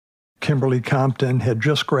Kimberly Compton had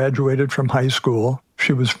just graduated from high school.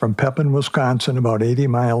 She was from Pepin, Wisconsin, about 80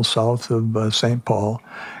 miles south of St. Paul,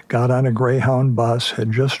 got on a Greyhound bus,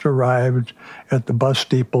 had just arrived at the bus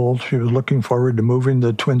depot. She was looking forward to moving to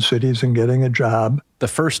the Twin Cities and getting a job. The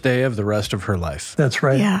first day of the rest of her life. That's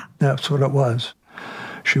right. Yeah. That's what it was.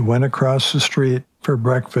 She went across the street for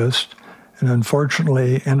breakfast and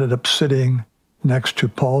unfortunately ended up sitting next to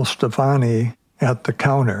Paul Stefani at the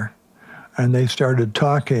counter. And they started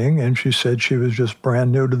talking, and she said she was just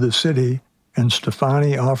brand new to the city. And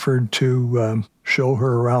Stefani offered to show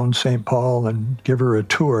her around St. Paul and give her a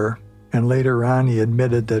tour. And later on, he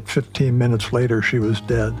admitted that 15 minutes later, she was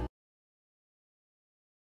dead.